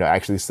them,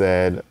 actually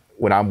said,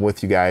 when I'm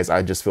with you guys,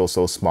 I just feel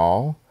so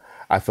small.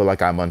 I feel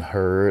like I'm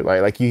unheard.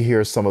 Like you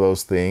hear some of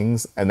those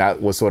things. And that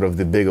was sort of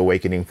the big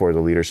awakening for the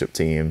leadership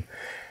team.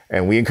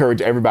 And we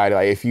encourage everybody,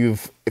 like, if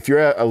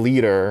you're a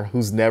leader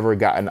who's never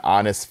gotten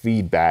honest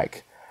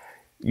feedback,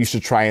 you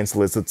should try and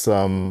solicit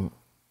some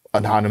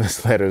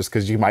anonymous letters,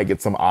 because you might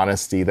get some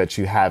honesty that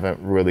you haven't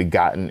really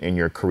gotten in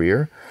your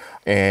career.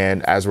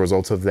 And as a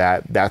result of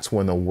that, that's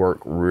when the work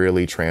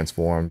really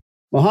transformed.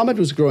 Muhammad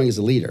was growing as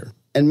a leader,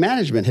 and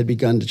management had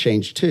begun to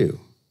change too.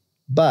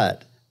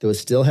 But there was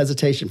still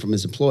hesitation from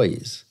his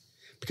employees,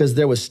 because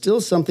there was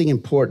still something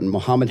important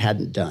Muhammad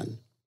hadn't done.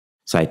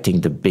 So I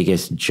think the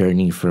biggest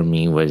journey for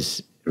me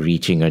was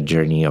reaching a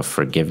journey of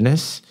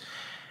forgiveness.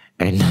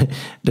 And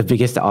the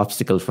biggest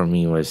obstacle for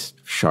me was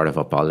short of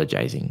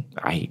apologizing.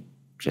 I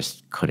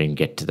just couldn't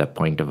get to the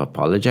point of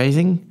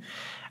apologizing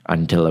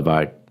until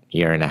about a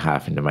year and a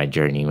half into my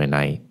journey, when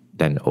I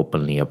then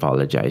openly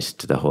apologized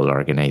to the whole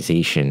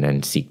organization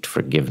and sought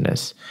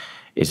forgiveness,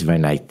 is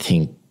when I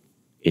think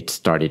it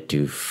started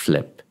to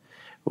flip,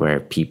 where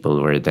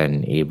people were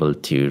then able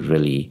to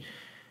really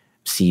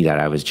see that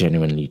I was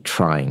genuinely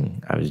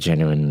trying. I was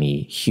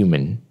genuinely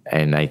human.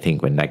 And I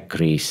think when that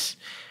grace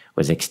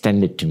was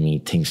extended to me,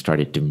 things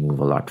started to move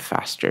a lot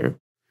faster.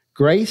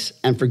 Grace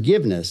and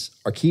forgiveness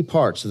are key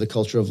parts of the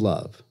culture of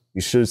love.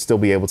 You should still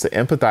be able to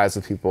empathize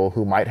with people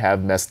who might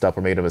have messed up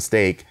or made a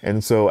mistake.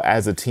 And so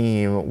as a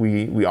team,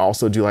 we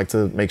also do like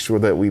to make sure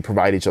that we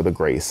provide each other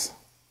grace,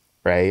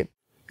 right?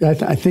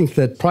 I think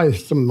that probably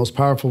some of the most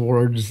powerful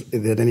words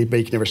that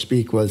anybody can ever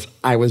speak was,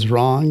 I was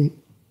wrong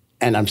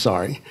and I'm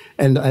sorry.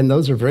 And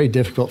those are very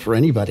difficult for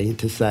anybody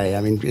to say.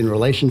 I mean, in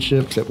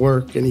relationships, at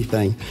work,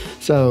 anything.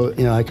 So,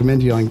 I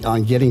commend you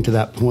on getting to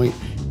that point.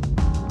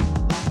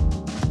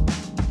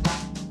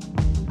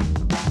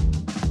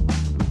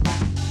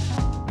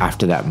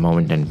 After that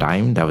moment in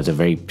time, that was a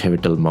very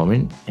pivotal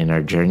moment in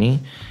our journey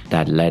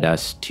that led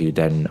us to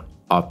then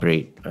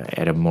operate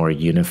at a more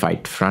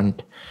unified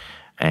front,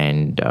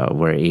 and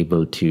were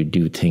able to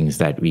do things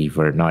that we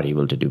were not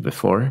able to do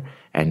before,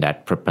 and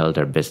that propelled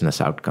our business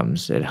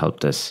outcomes. It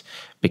helped us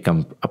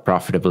become a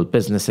profitable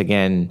business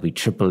again. We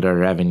tripled our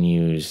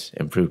revenues,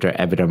 improved our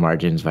EBITDA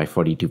margins by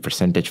 42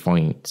 percentage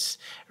points,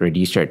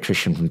 reduced our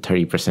attrition from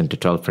 30% to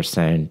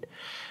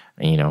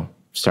 12%,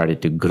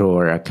 started to grow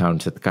our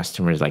accounts with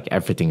customers. Like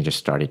everything just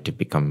started to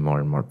become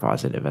more and more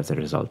positive as a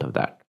result of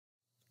that.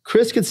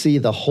 Chris could see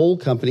the whole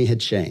company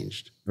had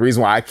changed. The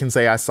reason why I can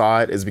say I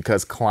saw it is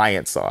because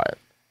clients saw it.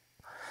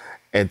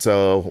 And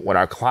so when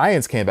our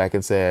clients came back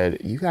and said,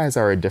 you guys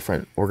are a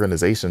different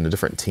organization, a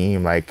different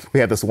team. Like we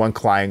had this one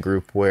client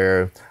group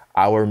where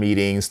our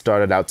meetings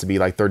started out to be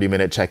like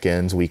 30-minute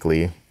check-ins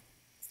weekly.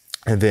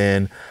 And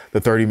then the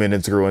 30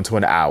 minutes grew into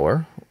an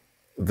hour.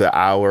 The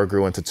hour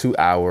grew into 2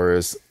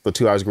 hours. The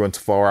 2 hours grew into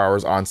 4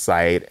 hours on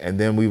site. And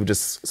then we would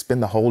just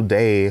spend the whole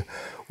day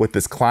with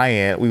this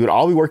client. We would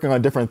all be working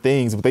on different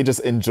things, but they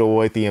just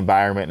enjoyed the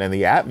environment and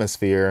the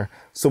atmosphere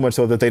so much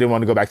so that they didn't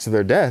want to go back to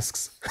their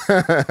desks.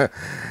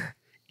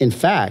 In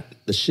fact,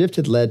 the shift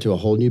had led to a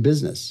whole new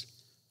business,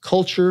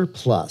 Culture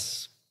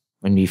Plus.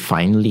 When we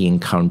finally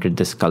encountered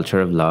this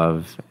culture of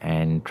love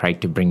and tried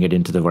to bring it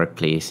into the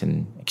workplace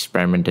and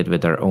experimented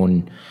with our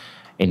own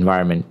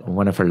environment,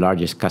 one of our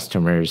largest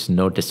customers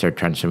noticed our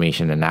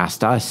transformation and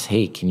asked us,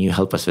 hey, can you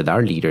help us with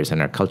our leaders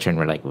and our culture? And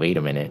we're like, wait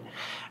a minute,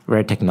 we're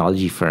a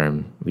technology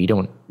firm. We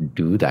don't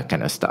do that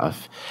kind of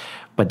stuff.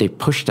 But they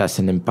pushed us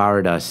and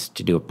empowered us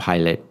to do a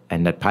pilot.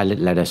 And that pilot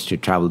led us to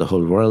travel the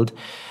whole world.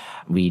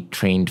 We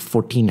trained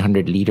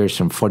 1,400 leaders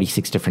from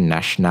 46 different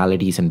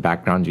nationalities and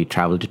backgrounds. We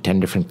traveled to 10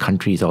 different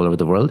countries all over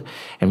the world.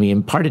 And we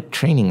imparted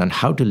training on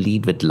how to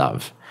lead with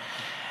love.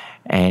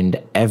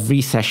 And every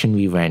session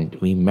we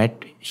went, we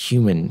met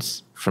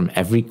humans from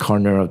every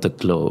corner of the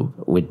globe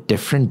with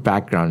different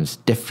backgrounds,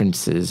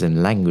 differences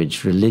in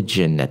language,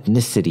 religion,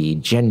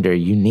 ethnicity, gender,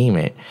 you name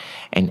it.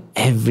 And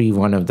every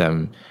one of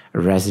them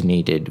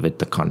resonated with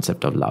the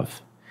concept of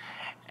love.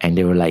 And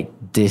they were like,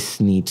 this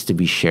needs to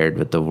be shared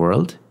with the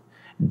world.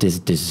 This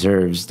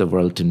deserves the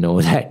world to know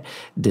that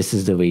this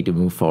is the way to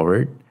move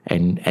forward.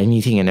 And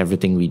anything and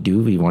everything we do,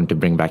 we want to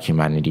bring back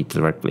humanity to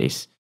the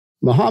workplace.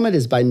 Mohammed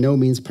is by no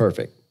means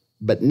perfect,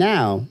 but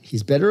now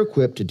he's better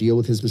equipped to deal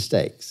with his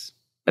mistakes.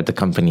 At the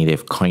company,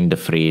 they've coined the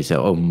phrase,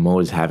 oh,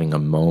 Mo's having a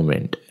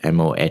moment,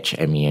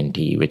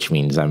 Mohment, which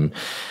means I'm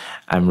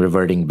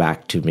reverting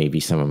back to maybe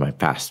some of my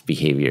past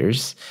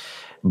behaviors.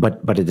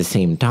 But at the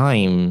same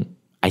time,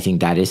 I think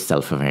that is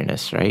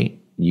self-awareness, right?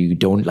 You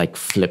don't like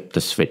flip the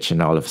switch and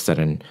all of a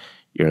sudden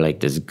you're like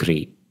this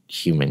great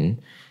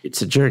human.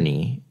 It's a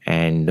journey.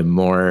 And the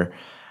more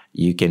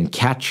you can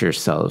catch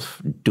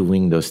yourself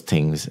doing those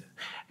things,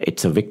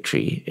 it's a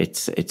victory.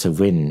 It's a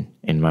win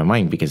in my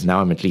mind, because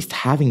now I'm at least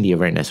having the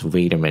awareness,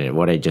 wait a minute,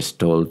 what I just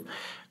told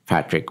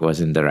Patrick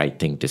wasn't the right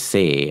thing to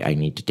say. I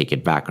need to take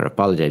it back or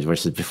apologize.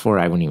 Versus before,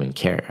 I wouldn't even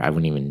care. I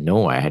wouldn't even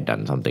know I had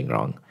done something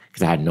wrong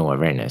because I had no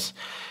awareness.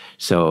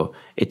 So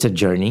it's a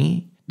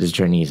journey. This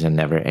journey is a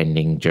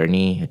never-ending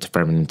journey. It's a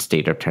permanent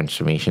state of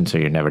transformation, so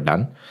you're never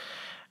done.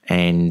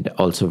 And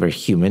also, we're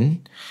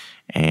human,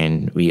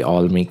 and we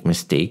all make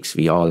mistakes.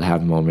 We all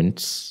have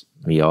moments.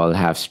 We all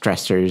have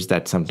stressors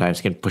that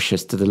sometimes can push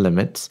us to the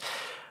limits.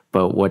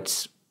 But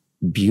what's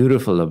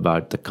beautiful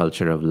about the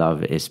culture of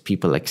love is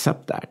people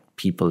accept that.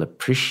 People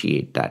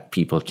appreciate that.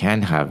 People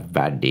can have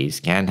bad days,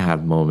 can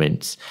have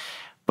moments,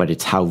 but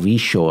it's how we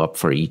show up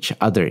for each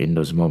other in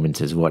those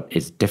moments is what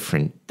is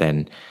different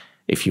than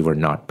if you were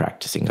not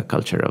practicing a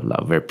culture of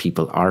love, where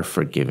people are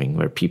forgiving,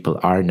 where people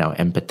are now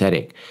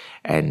empathetic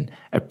and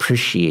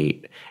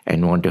appreciate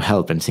and want to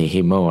help and say,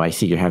 hey, Mo, I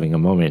see you're having a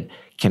moment.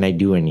 Can I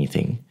do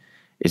anything?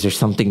 Is there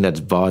something that's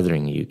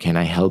bothering you? Can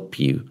I help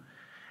you?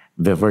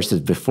 Versus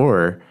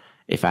before,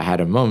 if I had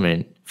a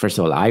moment, first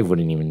of all, I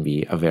wouldn't even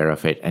be aware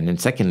of it. And then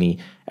secondly,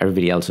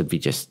 everybody else would be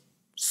just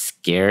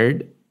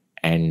scared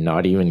and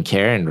not even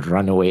care and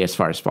run away as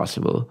far as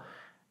possible.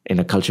 In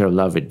a culture of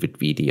love, it would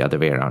be the other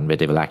way around, where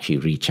they will actually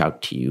reach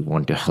out to you,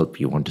 want to help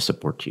you, want to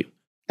support you.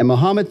 And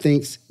Mohammed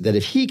thinks that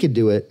if he could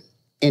do it,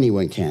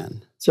 anyone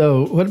can.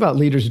 So what about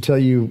leaders who tell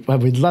you, well,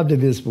 we'd love to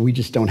do this, but we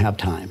just don't have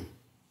time?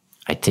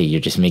 I'd say you're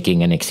just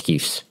making an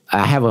excuse.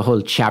 I have a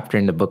whole chapter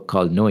in the book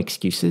called No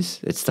Excuses.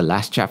 It's the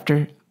last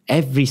chapter.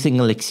 Every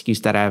single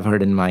excuse that I've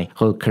heard in my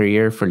whole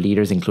career for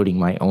leaders, including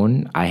my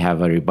own, I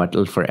have a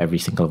rebuttal for every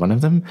single one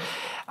of them.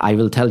 I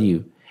will tell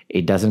you,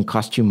 it doesn't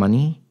cost you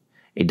money.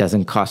 It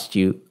doesn't cost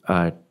you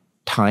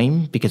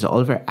time, because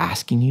all we're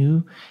asking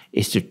you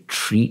is to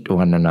treat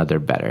one another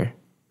better.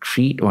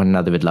 Treat one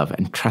another with love.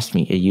 And trust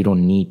me, you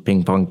don't need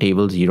ping pong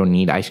tables. You don't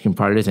need ice cream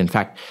parlors. In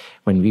fact,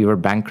 when we were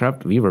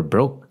bankrupt, we were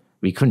broke.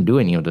 We couldn't do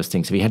any of those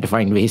things. We had to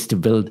find ways to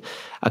build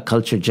a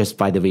culture just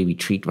by the way we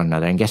treat one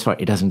another. And guess what?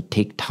 It doesn't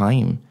take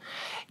time.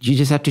 You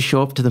just have to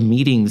show up to the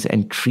meetings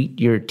and treat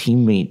your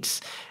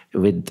teammates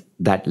with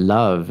that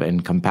love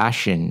and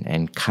compassion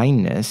and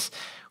kindness,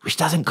 which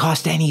doesn't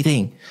cost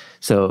anything.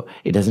 So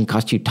it doesn't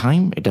cost you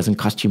time. It doesn't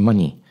cost you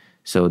money.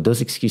 So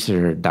those excuses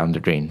are down the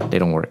drain. They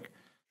don't work.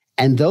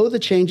 And though the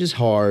change is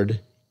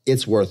hard,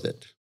 it's worth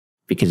it.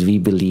 Because we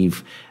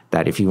believe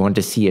that if you want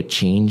to see a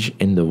change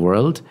in the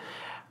world,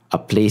 a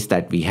place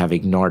that we have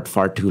ignored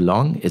far too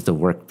long is the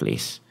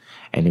workplace.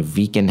 And if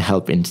we can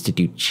help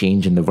institute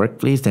change in the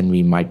workplace, then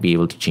we might be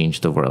able to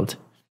change the world.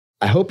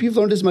 I hope you've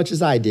learned as much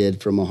as I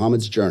did from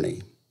Mohammed's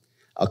journey.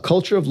 A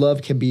culture of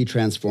love can be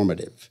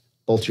transformative,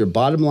 both your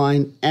bottom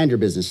line and your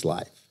business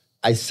life.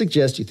 I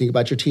suggest you think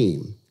about your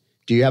team.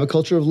 Do you have a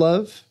culture of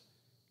love?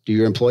 Do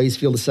your employees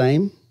feel the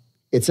same?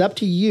 It's up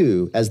to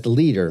you as the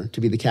leader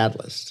to be the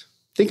catalyst.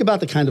 Think about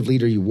the kind of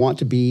leader you want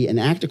to be and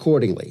act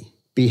accordingly.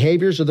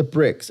 Behaviors are the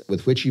bricks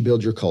with which you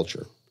build your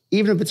culture.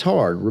 Even if it's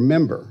hard,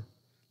 remember,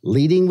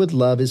 leading with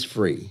love is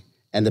free,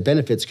 and the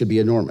benefits could be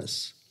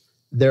enormous.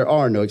 There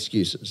are no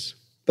excuses.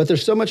 But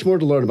there's so much more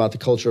to learn about the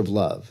culture of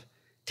love.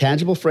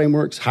 Tangible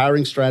frameworks,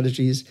 hiring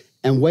strategies,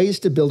 and ways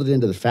to build it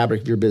into the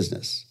fabric of your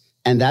business.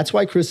 And that's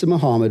why Chris and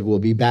Mohammed will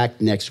be back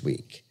next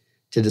week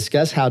to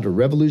discuss how to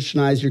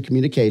revolutionize your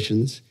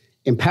communications,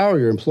 empower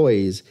your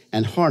employees,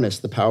 and harness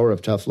the power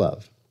of tough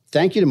love.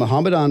 Thank you to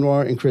Mohammed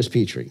Anwar and Chris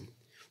Petrie.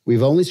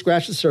 We've only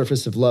scratched the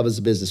surface of love as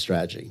a business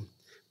strategy.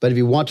 But if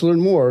you want to learn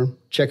more,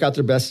 check out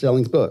their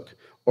best-selling book,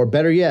 or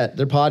better yet,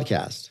 their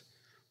podcast.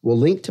 We'll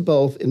link to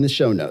both in the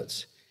show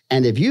notes.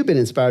 And if you've been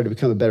inspired to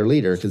become a better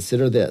leader,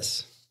 consider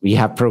this. We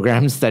have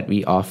programs that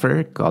we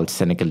offer called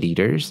Seneca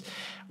Leaders,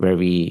 where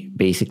we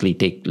basically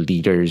take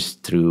leaders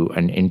through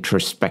an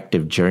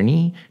introspective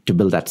journey to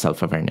build that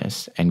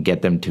self-awareness and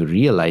get them to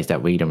realize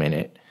that, wait a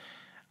minute,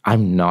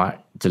 I'm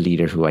not the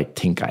leader who I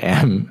think I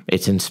am.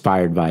 It's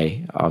inspired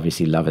by,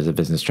 obviously, Love as a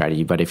Business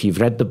Strategy. But if you've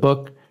read the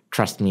book,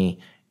 trust me,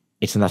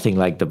 it's nothing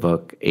like the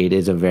book. It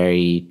is a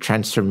very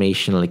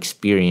transformational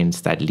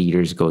experience that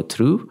leaders go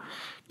through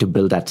to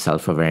build that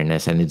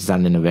self-awareness. And it's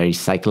done in a very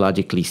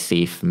psychologically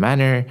safe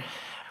manner.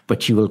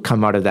 But you will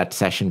come out of that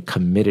session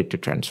committed to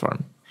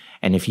transform.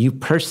 And if you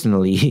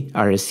personally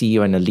are a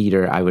CEO and a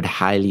leader, I would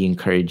highly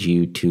encourage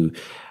you to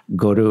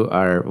go to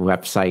our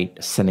website,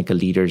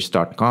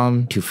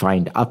 senecaleaders.com, to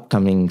find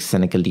upcoming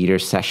Seneca Leader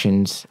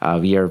sessions.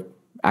 We are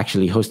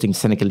actually hosting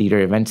Seneca Leader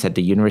events at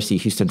the University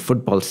of Houston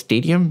Football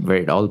Stadium, where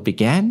it all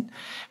began,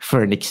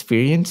 for an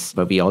experience.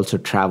 But we also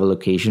travel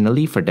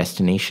occasionally for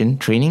destination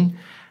training.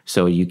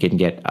 So you can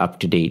get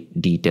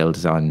up-to-date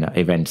details on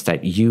events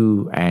that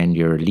you and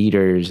your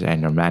leaders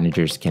and your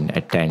managers can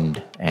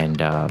attend and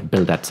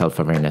build that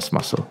self-awareness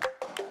muscle.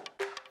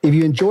 If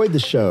you enjoyed the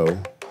show,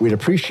 we'd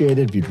appreciate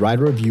it if you'd write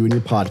a review in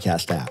your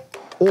podcast app.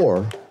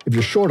 Or if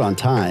you're short on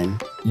time,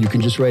 you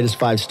can just rate us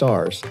 5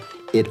 stars.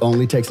 It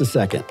only takes a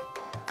second.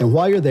 And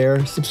while you're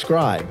there,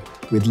 subscribe.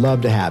 We'd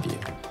love to have you.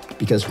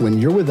 Because when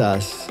you're with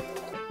us,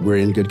 we're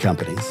in good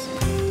companies.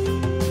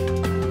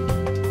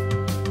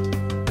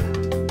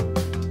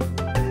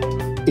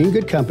 In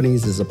Good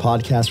Companies is a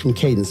podcast from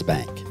Cadence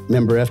Bank,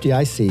 member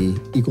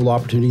FDIC, equal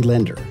opportunity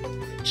lender.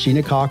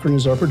 Sheena Cochran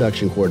is our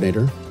production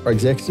coordinator. Our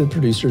executive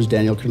producer is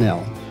Daniel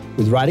Cornell,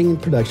 with writing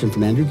and production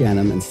from Andrew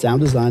Gannam and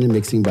sound design and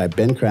mixing by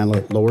Ben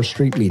Cranlett at Lower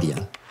Street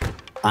Media.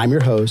 I'm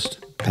your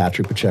host,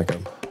 Patrick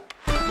Pacheco.